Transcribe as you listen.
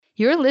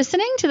You're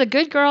listening to the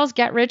Good Girls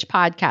Get Rich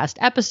podcast,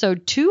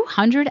 episode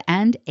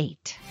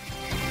 208.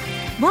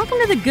 Welcome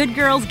to the Good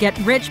Girls Get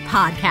Rich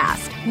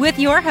podcast with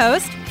your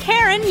host,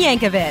 Karen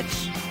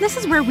Yankovich. This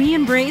is where we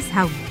embrace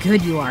how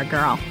good you are,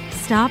 girl.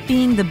 Stop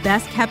being the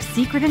best kept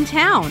secret in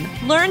town.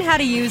 Learn how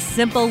to use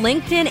simple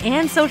LinkedIn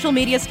and social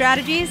media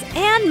strategies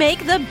and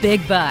make the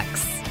big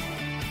bucks.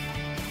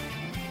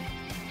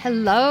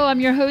 Hello,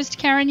 I'm your host,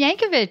 Karen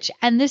Yankovich,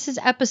 and this is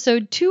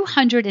episode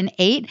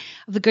 208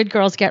 of the Good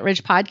Girls Get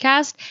Rich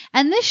podcast.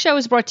 And this show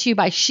is brought to you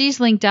by She's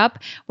Linked Up,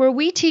 where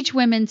we teach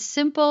women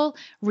simple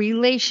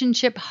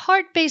relationship,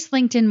 heart-based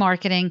LinkedIn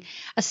marketing,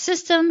 a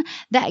system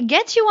that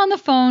gets you on the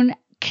phone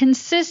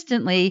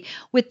consistently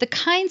with the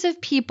kinds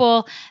of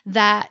people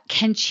that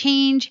can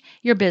change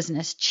your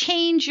business,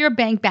 change your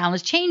bank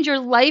balance, change your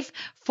life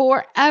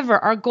forever.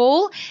 Our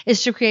goal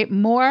is to create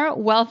more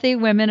wealthy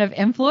women of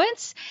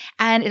influence.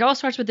 And it all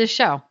starts with this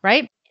show,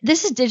 right?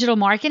 This is digital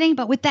marketing,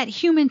 but with that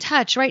human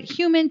touch, right?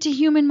 Human to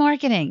human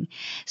marketing.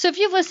 So if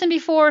you've listened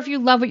before, if you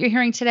love what you're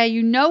hearing today,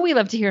 you know we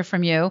love to hear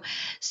from you.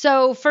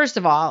 So first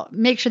of all,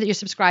 make sure that you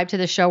subscribe to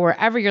the show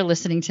wherever you're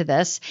listening to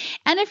this.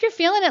 And if you're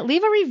feeling it,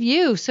 leave a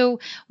review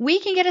so we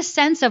can get a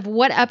sense of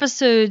what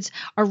episodes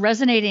are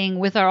resonating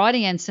with our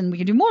audience and we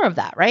can do more of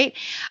that, right?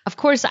 Of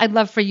course, I'd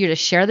love for you to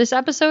share this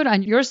episode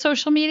on your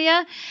social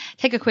media.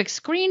 Take a quick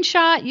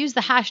screenshot, use the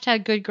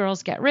hashtag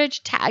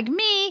GoodGirlsGetRich, tag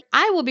me.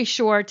 I will be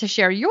sure to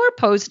share your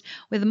post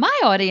with my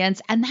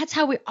audience. And that's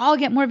how we all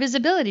get more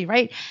visibility,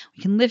 right?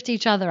 We can lift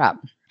each other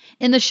up.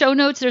 In the show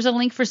notes, there's a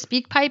link for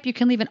SpeakPipe. You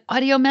can leave an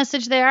audio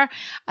message there.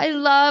 I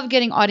love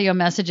getting audio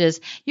messages.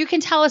 You can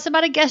tell us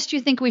about a guest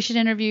you think we should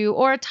interview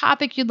or a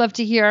topic you'd love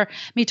to hear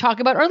me talk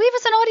about, or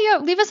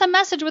leave us a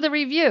message with a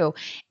review.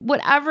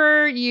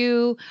 Whatever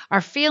you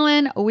are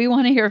feeling, we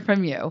want to hear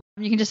from you.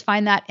 You can just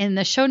find that in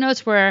the show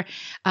notes where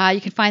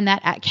you can find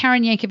that at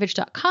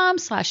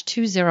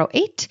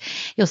KarenYankovich.com/208.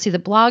 You'll see the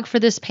blog for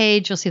this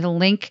page. You'll see the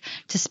link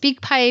to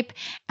SpeakPipe,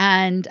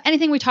 and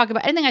anything I talk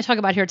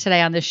about here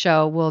today on this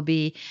show will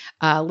be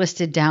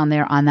listed down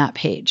there on that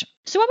page.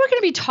 So what we're going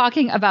to be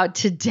talking about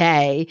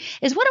today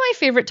is one of my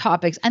favorite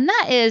topics, and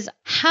that is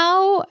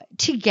how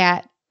to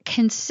get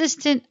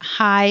consistent,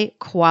 high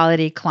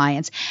quality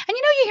clients. And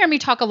you hear me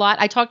talk a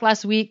lot. I talked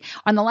last week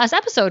on the last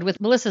episode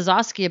with Melissa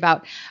Zosky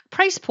about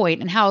price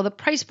point and how the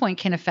price point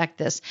can affect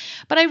this.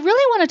 But I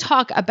really want to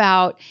talk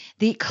about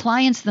the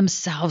clients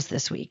themselves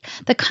this week,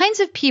 the kinds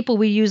of people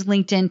we use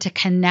LinkedIn to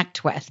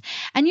connect with.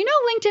 And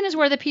LinkedIn is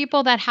where the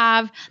people that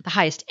have the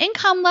highest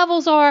income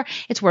levels are.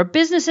 It's where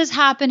business is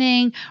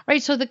happening,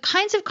 right? So the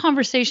kinds of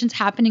conversations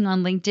happening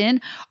on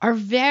LinkedIn are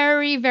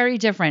very, very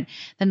different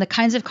than the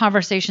kinds of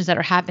conversations that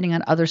are happening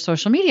on other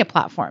social media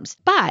platforms.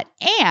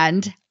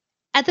 And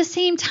at the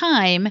same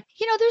time,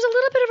 there's a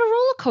little bit of a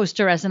roller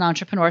coaster as an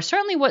entrepreneur.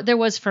 Certainly what there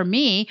was for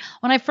me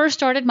when I first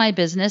started my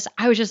business,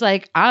 I was just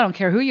like, I don't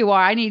care who you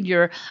are. I need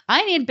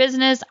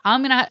business.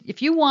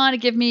 If you want to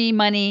give me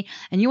money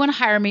and you want to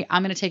hire me,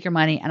 I'm going to take your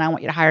money and I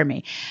want you to hire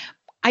me.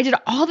 I did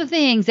all the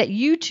things that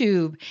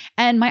YouTube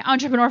and my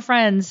entrepreneur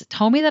friends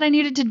told me that I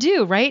needed to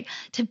do, right?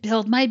 To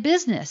build my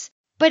business.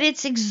 But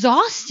it's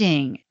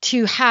exhausting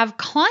to have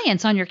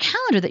clients on your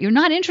calendar that you're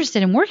not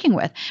interested in working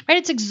with, right?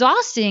 It's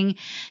exhausting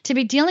to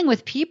be dealing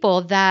with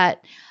people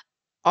that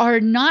are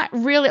not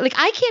really,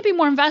 I can't be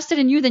more invested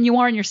in you than you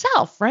are in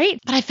yourself, right?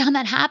 But I found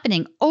that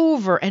happening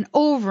over and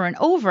over and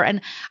over.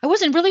 And I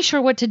wasn't really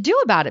sure what to do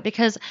about it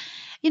because,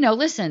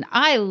 listen,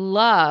 I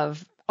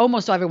love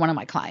almost every one of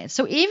my clients.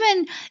 So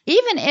even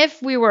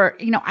if we were,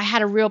 I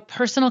had a real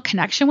personal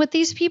connection with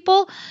these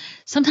people,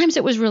 sometimes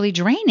it was really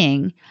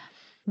draining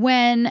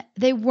when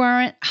they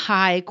weren't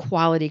high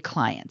quality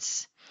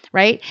clients,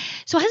 right?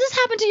 So has this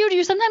happened to you? Do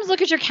you sometimes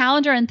look at your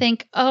calendar and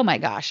think, oh my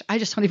gosh, I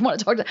just don't even want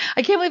to talk to,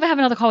 I can't believe I have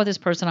another call with this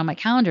person on my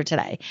calendar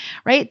today,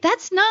 right?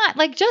 That's not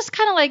just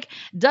kind of like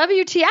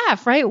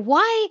WTF, right?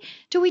 Why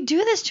do we do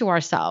this to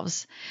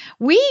ourselves?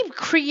 We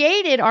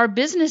created our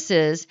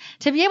businesses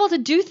to be able to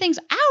do things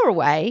our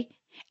way,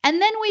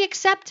 and then we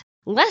accept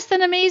less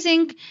than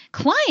amazing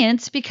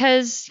clients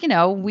because,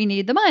 we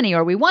need the money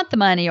or we want the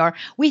money or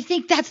we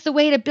think that's the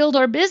way to build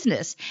our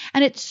business.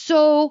 And it's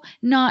so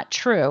not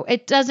true.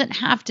 It doesn't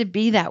have to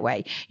be that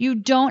way. You're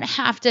not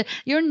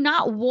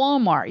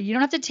Walmart. You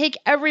don't have to take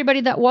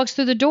everybody that walks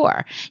through the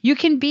door. You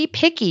can be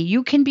picky.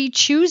 You can be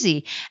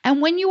choosy.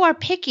 And when you are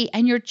picky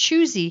and you're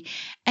choosy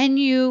and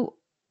you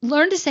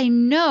learn to say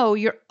no,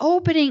 you're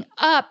opening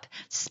up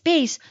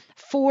space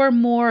for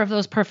more of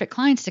those perfect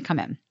clients to come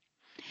in.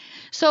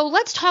 So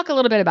let's talk a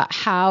little bit about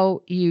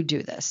how you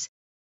do this.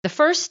 The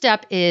first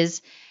step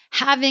is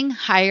having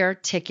higher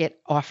ticket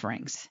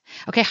offerings.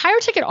 Okay, higher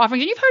ticket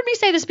offerings. And you've heard me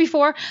say this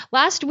before.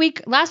 Last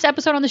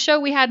episode on the show,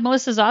 we had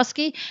Melissa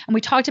Zosky, and we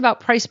talked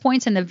about price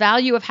points and the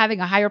value of having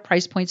a higher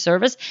price point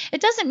service.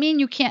 It doesn't mean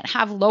you can't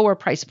have lower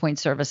price point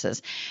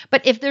services.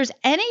 But if there's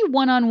any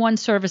one-on-one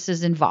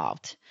services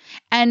involved,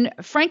 and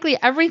frankly,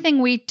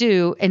 everything we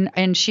do,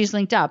 and She's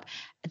Linked Up,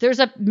 there's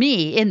a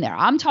me in there.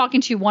 I'm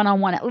talking to you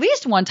one-on-one at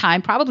least one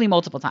time, probably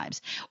multiple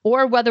times,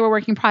 or whether we're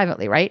working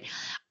privately, right?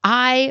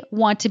 I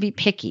want to be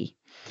picky.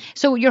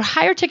 So your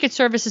higher ticket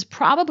services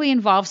probably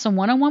involve some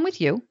one-on-one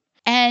with you.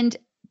 And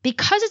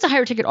because it's a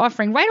higher ticket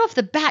offering, right off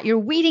the bat, you're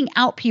weeding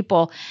out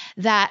people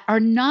that are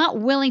not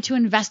willing to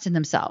invest in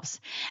themselves.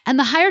 And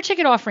the higher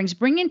ticket offerings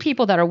bring in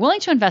people that are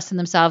willing to invest in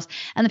themselves,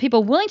 and the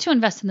people willing to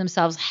invest in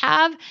themselves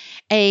have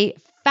a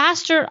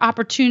faster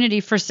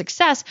opportunity for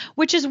success,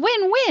 which is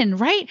win-win,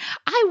 right?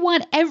 I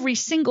want every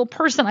single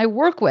person I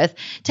work with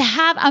to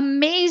have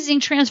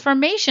amazing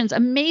transformations,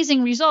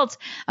 amazing results,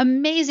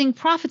 amazing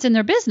profits in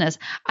their business.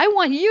 I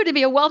want you to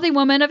be a wealthy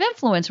woman of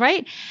influence,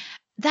 right?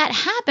 That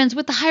happens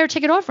with the higher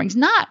ticket offerings,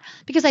 not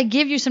because I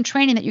give you some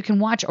training that you can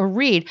watch or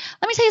read.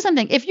 Let me tell you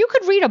something. If you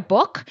could read a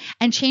book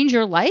and change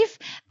your life,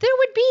 there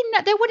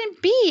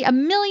wouldn't be a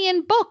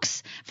million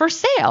books for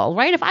sale,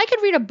 right? If I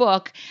could read a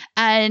book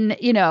and,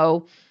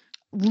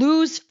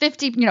 lose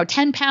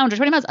 10 pounds or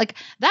 20 pounds, like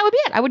that would be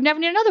it. I would never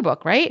need another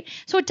book, right?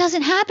 So it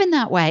doesn't happen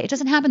that way. It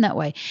doesn't happen that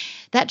way.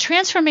 That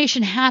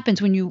transformation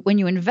happens when you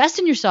invest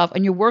in yourself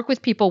and you work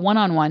with people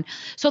one-on-one.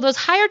 So those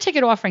higher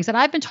ticket offerings that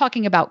I've been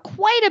talking about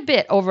quite a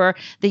bit over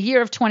the year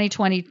of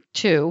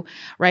 2022,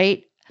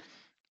 right,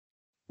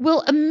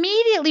 will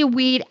immediately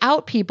weed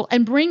out people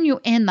and bring you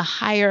in the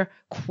higher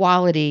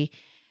quality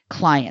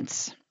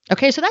clients.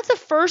 Okay, so that's the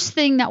first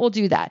thing that will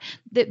do that,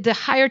 the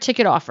higher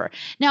ticket offer.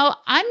 Now,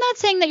 I'm not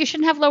saying that you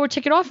shouldn't have lower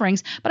ticket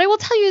offerings, but I will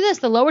tell you this,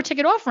 the lower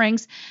ticket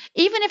offerings,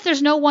 even if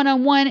there's no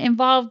one-on-one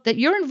involved that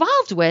you're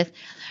involved with,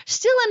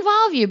 still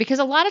involve you, because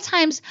a lot of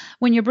times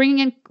when you're bringing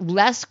in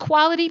less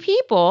quality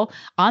people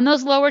on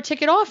those lower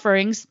ticket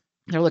offerings,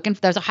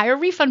 there's a higher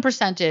refund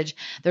percentage,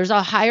 there's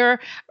a higher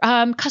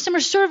customer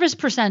service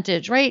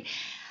percentage, right?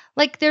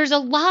 Like there's a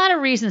lot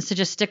of reasons to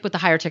just stick with the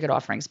higher ticket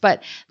offerings.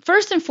 But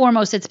first and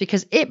foremost, it's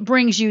because it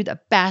brings you the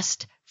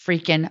best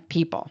freaking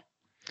people.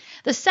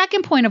 The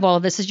second point of all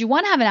of this is you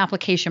want to have an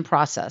application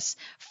process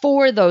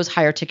for those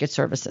higher ticket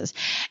services.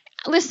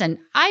 Listen,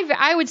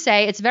 I would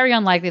say it's very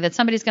unlikely that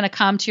somebody's going to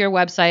come to your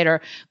website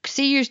or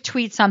see you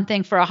tweet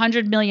something for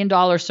 $100 million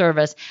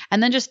service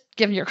and then just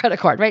give them your credit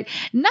card, right?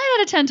 9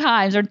 out of 10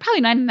 times, or probably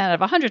 9 out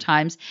of 100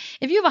 times,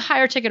 if you have a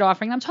higher ticket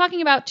offering, I'm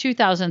talking about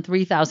 $2,000,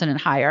 $3,000 and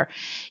higher,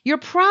 you're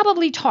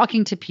probably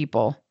talking to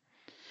people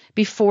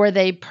before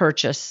they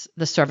purchase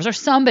the service, or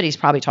somebody's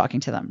probably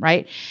talking to them,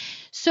 right?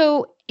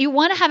 So you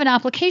want to have an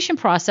application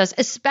process,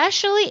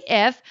 especially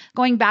if,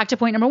 going back to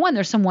point number 1,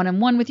 there's some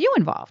one-on-one with you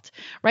involved,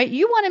 right?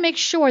 You want to make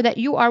sure that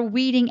you are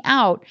weeding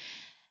out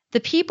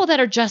the people that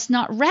are just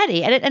not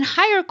ready. And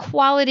higher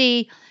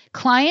quality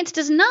clients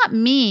does not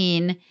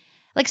mean,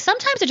 like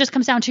sometimes it just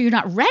comes down to you're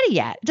not ready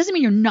yet. It doesn't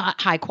mean you're not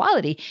high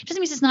quality. It just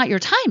means it's not your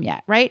time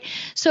yet, right?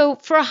 So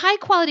for a high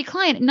quality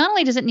client, not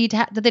only does it need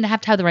to that they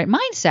have to have the right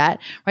mindset,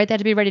 right? They have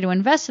to be ready to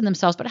invest in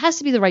themselves, but it has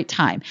to be the right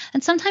time.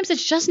 And sometimes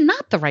it's just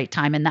not the right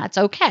time, and that's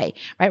okay,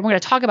 right? We're going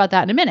to talk about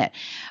that in a minute.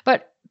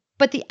 But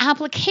the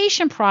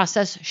application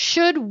process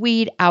should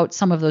weed out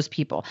some of those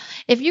people.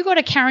 If you go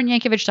to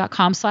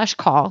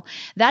KarenYankovich.com/call,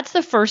 that's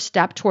the first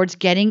step towards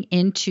getting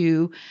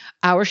into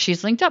our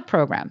She's Linked Up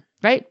program,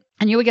 right?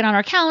 And you will get on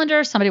our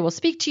calendar, somebody will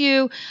speak to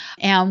you,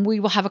 and we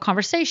will have a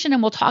conversation,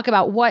 and we'll talk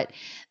about what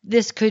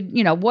this could,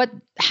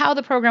 how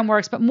the program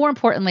works, but more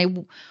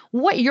importantly,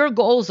 what your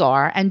goals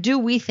are, and do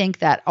we think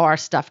that our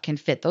stuff can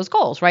fit those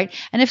goals, right?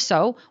 And if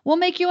so, we'll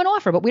make you an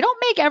offer. But we don't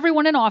make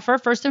everyone an offer,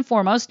 first and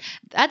foremost.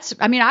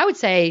 I would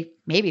say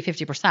maybe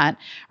 50%,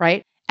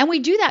 right? And we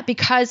do that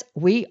because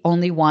we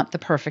only want the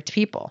perfect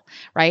people,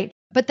 right?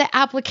 But the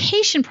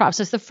application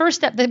process, the first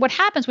step, what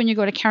happens when you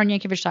go to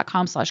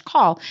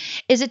KarenYankovich.com/call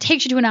is it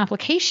takes you to an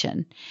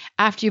application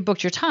after you've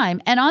booked your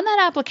time. And on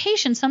that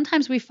application,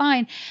 sometimes we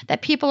find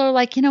that people are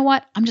like, you know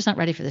what, I'm just not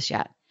ready for this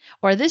yet.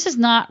 Or this is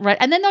not right.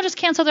 And then they'll just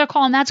cancel their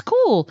call. And that's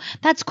cool.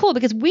 That's cool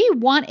because we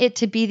want it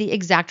to be the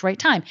exact right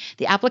time.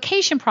 The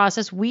application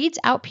process weeds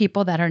out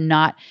people that are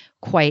not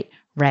quite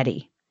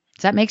ready.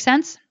 Does that make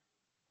sense?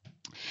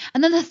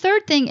 And then the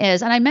third thing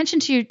is, and I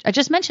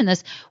just mentioned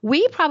this,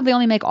 we probably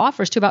only make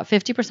offers to about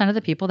 50% of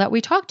the people that we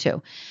talk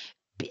to.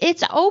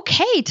 It's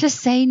okay to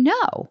say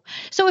no.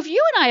 So if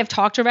you and I have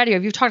talked already, or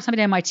if you've talked to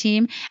somebody on my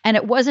team and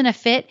it wasn't a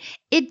fit,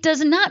 it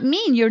does not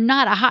mean you're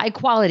not a high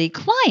quality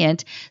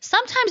client.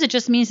 Sometimes it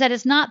just means that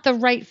it's not the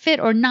right fit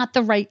or not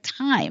the right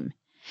time.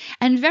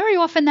 And very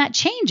often that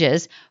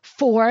changes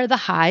for the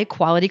high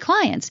quality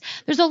clients.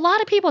 There's a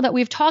lot of people that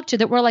we've talked to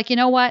that were like, you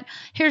know what,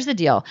 here's the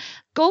deal.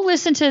 Go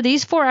listen to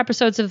these 4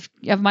 episodes of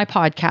my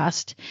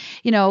podcast,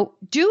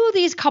 do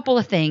these couple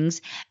of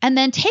things, and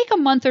then take a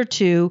month or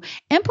 2,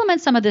 implement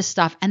some of this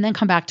stuff, and then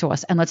come back to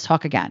us and let's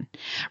talk again.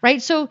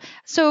 Right. So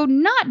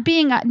not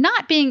being,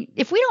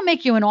 if we don't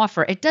make you an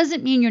offer, it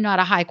doesn't mean you're not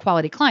a high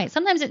quality client.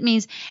 Sometimes it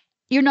means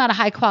you're not a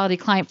high quality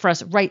client for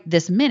us right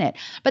this minute,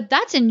 but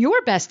that's in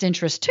your best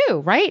interest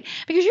too, right?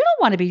 Because you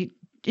don't want to be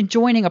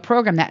joining a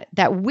program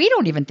that we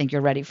don't even think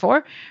you're ready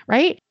for,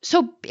 right?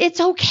 So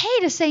it's okay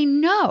to say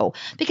no,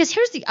 because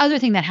here's the other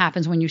thing that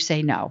happens when you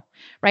say no,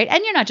 right?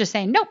 And you're not just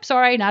saying, nope,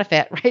 sorry, not a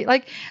fit, right?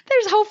 Like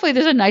hopefully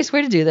there's a nice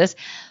way to do this,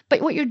 but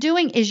what you're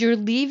doing is you're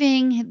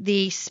leaving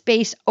the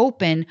space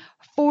open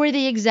for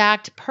the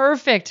exact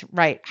perfect,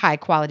 right, high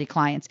quality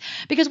clients.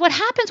 Because what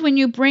happens when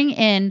you bring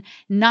in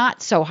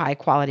not so high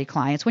quality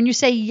clients, when you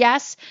say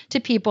yes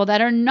to people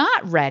that are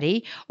not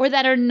ready or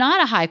that are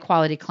not a high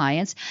quality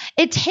clients,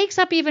 it takes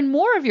up even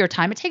more of your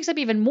time. It takes up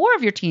even more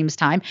of your team's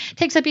time,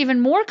 takes up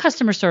even more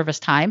customer service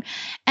time.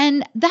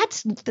 And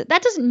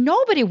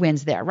nobody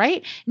wins there,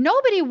 right?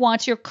 Nobody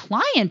wants your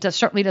client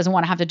certainly doesn't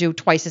want to have to do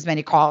twice as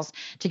many calls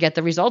to get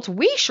the results.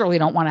 We surely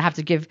don't want to have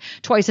to give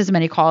twice as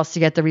many calls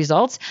to get the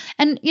results.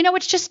 And,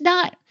 it's just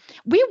not,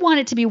 we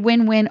want it to be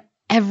win-win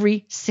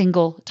every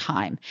single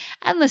time.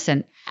 And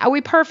listen, are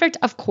we perfect?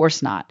 Of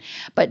course not.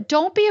 But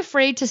don't be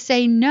afraid to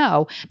say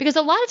no, because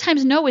a lot of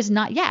times no is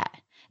not yet,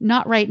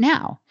 not right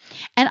now.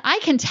 And I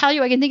can tell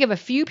you, I can think of a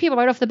few people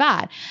right off the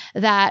bat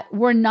that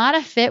were not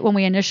a fit when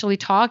we initially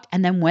talked.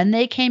 And then when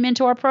they came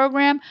into our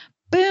program,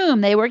 boom,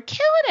 they were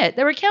killing it.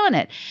 They were killing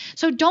it.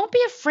 So don't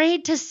be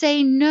afraid to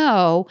say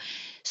no,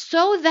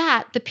 so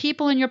that the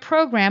people in your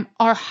program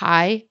are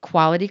high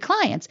quality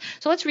clients.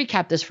 So let's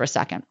recap this for a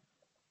second.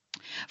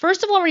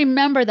 First of all,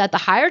 remember that the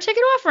higher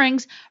ticket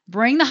offerings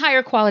bring the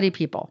higher quality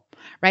people,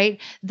 right?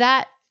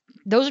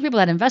 Those are people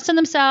that invest in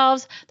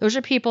themselves. Those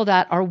are people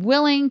that are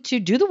willing to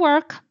do the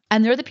work,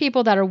 and they're the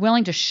people that are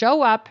willing to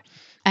show up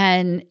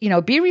and,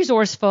 be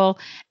resourceful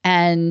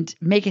and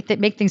make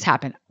things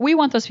happen. We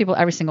want those people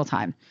every single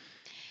time.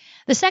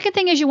 The second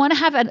thing is you want to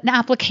have an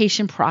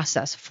application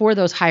process for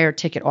those higher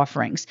ticket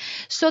offerings,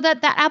 so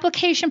that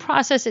application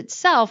process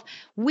itself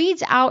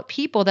weeds out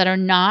people that are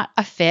not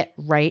a fit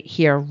right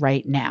here,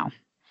 right now.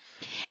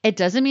 It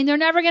doesn't mean they're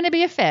never going to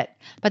be a fit,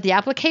 but the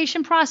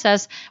application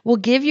process will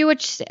give you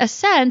a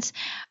sense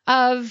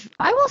of,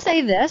 I will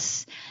say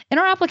this, in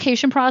our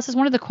application process,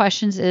 one of the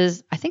questions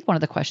is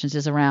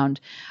around,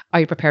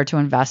 are you prepared to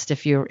invest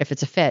if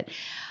it's a fit?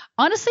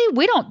 Honestly,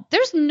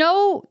 there's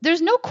no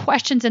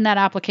questions in that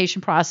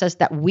application process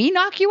that we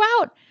knock you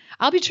out.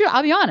 I'll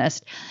be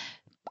honest.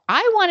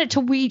 I want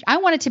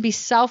it to be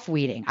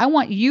self-weeding. I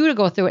want you to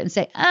go through it and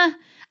say,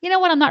 you know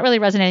what? I'm not really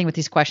resonating with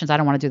these questions. I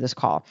don't want to do this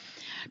call.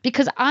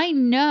 Because I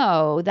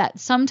know that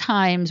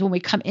sometimes when we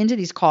come into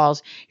these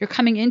calls, you're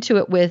coming into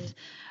it with,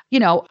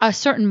 a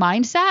certain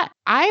mindset.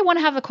 I want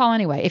to have the call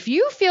anyway. If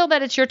you feel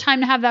that it's your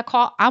time to have that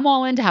call, I'm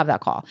all in to have that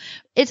call.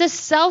 It's a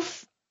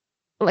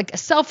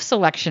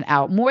self-selection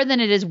out more than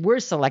it is we're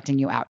selecting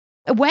you out.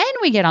 When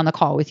we get on the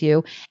call with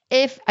you,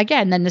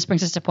 then this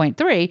brings us to point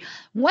 3,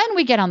 when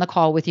we get on the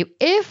call with you,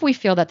 if we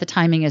feel that the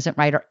timing isn't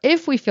right, or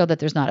if we feel that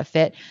there's not a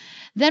fit,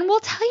 then we'll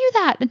tell you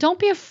that. And don't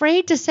be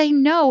afraid to say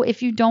no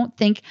if you don't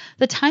think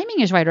the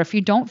timing is right, or if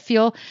you don't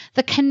feel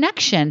the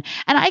connection.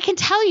 And I can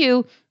tell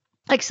you,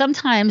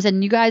 sometimes,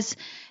 and you guys,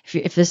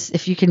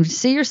 if you can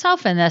see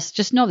yourself in this,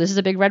 just know this is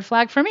a big red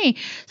flag for me.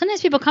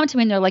 Sometimes people come to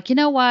me and they're like, you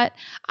know what?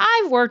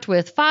 I've worked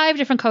with 5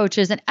 different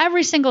coaches, and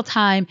every single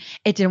time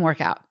it didn't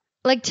work out.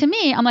 To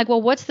me, I'm like,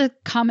 well, what's the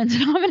common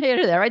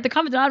denominator there, right? The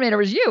common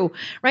denominator is you,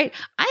 right?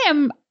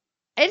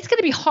 It's going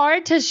to be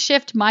hard to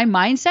shift my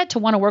mindset to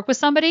want to work with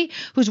somebody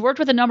who's worked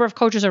with a number of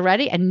coaches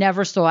already and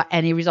never saw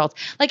any results.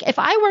 If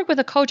I work with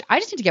a coach, I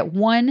just need to get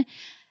one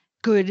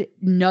good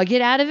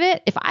nugget out of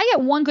it. If I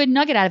get one good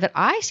nugget out of it,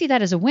 I see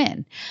that as a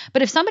win.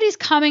 But if somebody's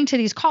coming to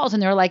these calls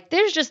and they're like,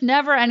 there's just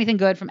never anything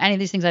good from any of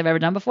these things I've ever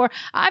done before.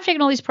 I've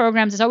taken all these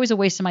programs. It's always a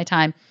waste of my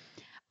time.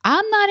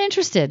 I'm not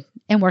interested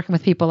in working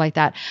with people like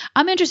that.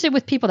 I'm interested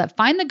with people that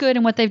find the good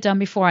in what they've done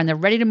before and they're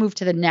ready to move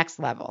to the next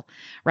level,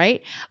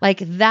 right? Like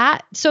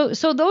that. So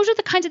those are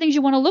the kinds of things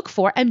you want to look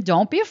for, and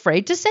don't be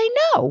afraid to say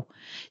no.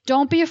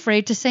 Don't be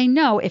afraid to say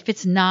no if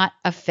it's not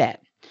a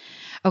fit.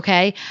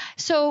 Okay.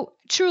 So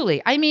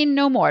truly,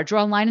 no more.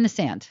 Draw a line in the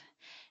sand.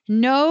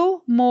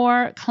 No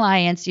more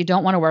clients you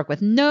don't want to work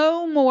with.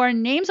 No more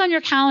names on your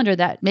calendar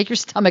that make your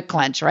stomach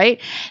clench, right?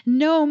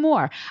 No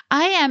more.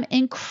 I am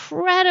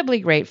incredibly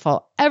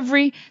grateful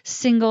every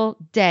single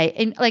day.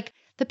 And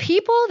the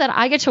people that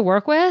I get to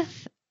work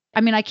with,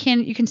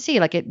 you can see,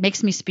 it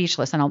makes me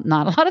speechless, and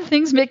not a lot of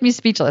things make me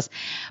speechless,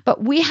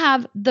 but we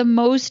have the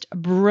most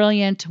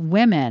brilliant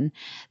women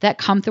that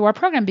come through our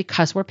program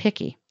because we're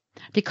picky.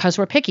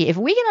 If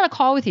we get on a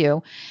call with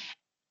you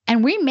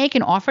and we make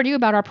an offer to you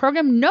about our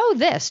program, know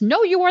this.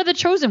 Know you are the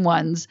chosen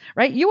ones,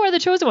 right? You are the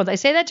chosen ones. I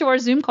say that to our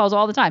Zoom calls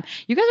all the time.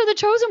 You guys are the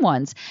chosen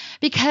ones,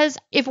 because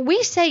if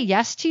we say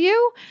yes to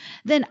you,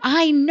 then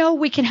I know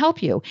we can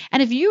help you.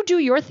 And if you do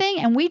your thing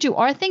and we do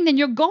our thing, then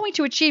you're going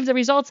to achieve the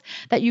results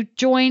that you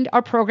joined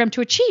our program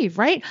to achieve,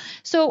 right?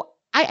 So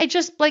I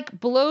just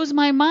blows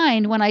my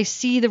mind when I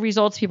see the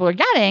results people are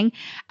getting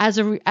as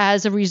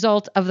a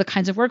result of the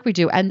kinds of work we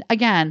do. And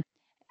again,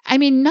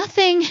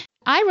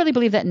 I really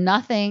believe that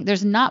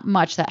there's not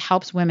much that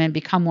helps women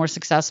become more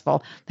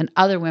successful than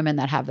other women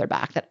that have their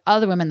back, that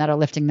other women that are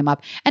lifting them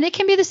up. And it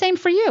can be the same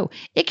for you.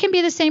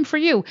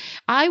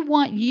 I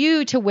want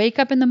you to wake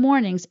up in the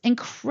mornings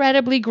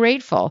incredibly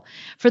grateful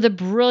for the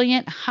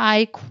brilliant,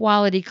 high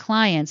quality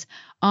clients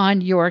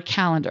on your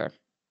calendar.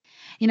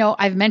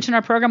 I've mentioned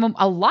our program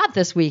a lot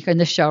this week in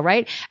this show,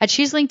 right? At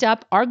She's Linked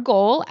Up, our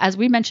goal, as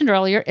we mentioned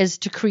earlier, is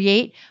to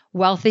create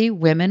wealthy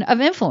women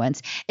of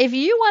influence. If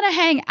you want to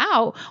hang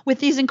out with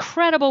these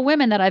incredible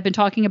women that I've been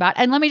talking about,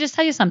 and let me just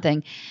tell you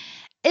something,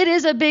 it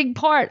is a big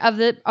part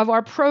of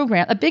our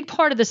program. A big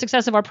part of the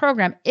success of our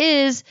program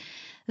is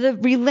the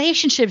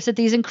relationships that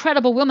these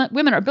incredible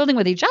women are building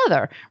with each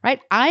other, right?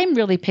 I'm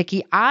really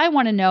picky. I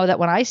want to know that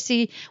when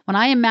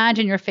I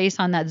imagine your face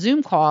on that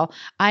Zoom call,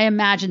 I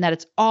imagine that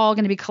it's all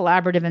going to be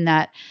collaborative and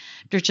that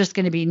there's just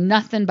going to be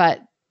nothing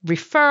but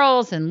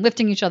referrals and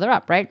lifting each other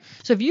up, right?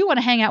 So if you want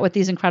to hang out with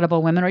these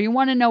incredible women, or you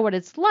want to know what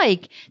it's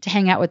like to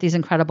hang out with these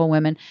incredible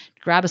women,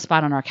 grab a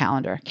spot on our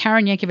calendar.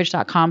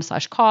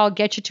 KarenYankovich.com/call,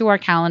 get you to our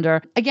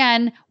calendar.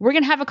 Again, we're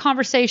going to have a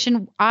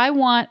conversation. I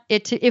want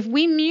it to, if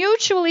we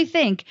mutually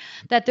think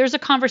that there's a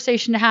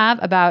conversation to have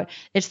about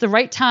it's the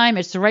right time,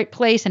 it's the right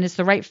place, and it's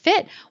the right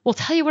fit, we'll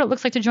tell you what it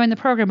looks like to join the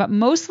program. But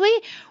mostly,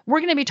 we're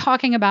going to be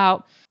talking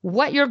about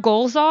what your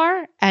goals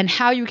are and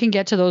how you can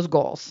get to those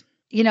goals.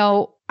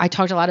 I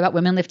talked a lot about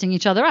women lifting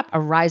each other up. A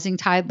rising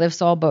tide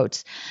lifts all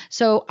boats.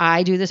 So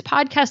I do this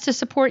podcast to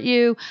support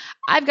you.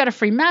 I've got a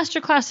free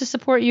masterclass to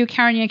support you,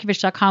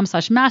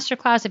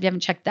 KarenYankovich.com/masterclass. If you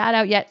haven't checked that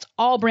out yet, it's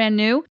all brand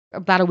new.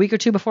 About a week or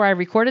two before I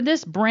recorded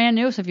this, brand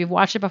new. So if you've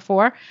watched it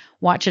before,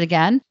 watch it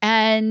again.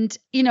 And,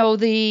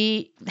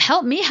 the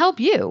help me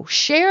help you.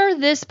 Share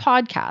this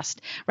podcast,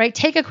 right?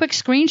 Take a quick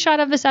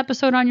screenshot of this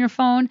episode on your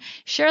phone,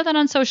 share that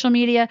on social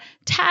media,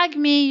 tag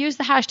me, use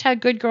the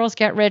hashtag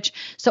 #GoodGirlsGetRich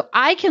so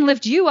I can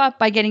lift you up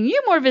by getting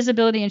you more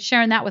visibility and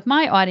sharing that with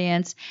my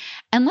audience.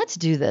 And let's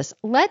do this.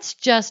 Let's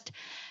just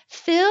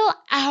fill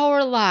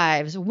our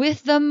lives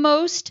with the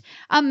most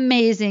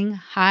amazing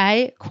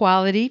high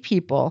quality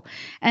people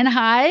and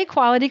high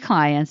quality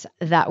clients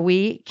that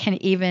we can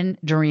even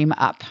dream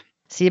up.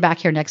 See you back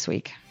here next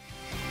week.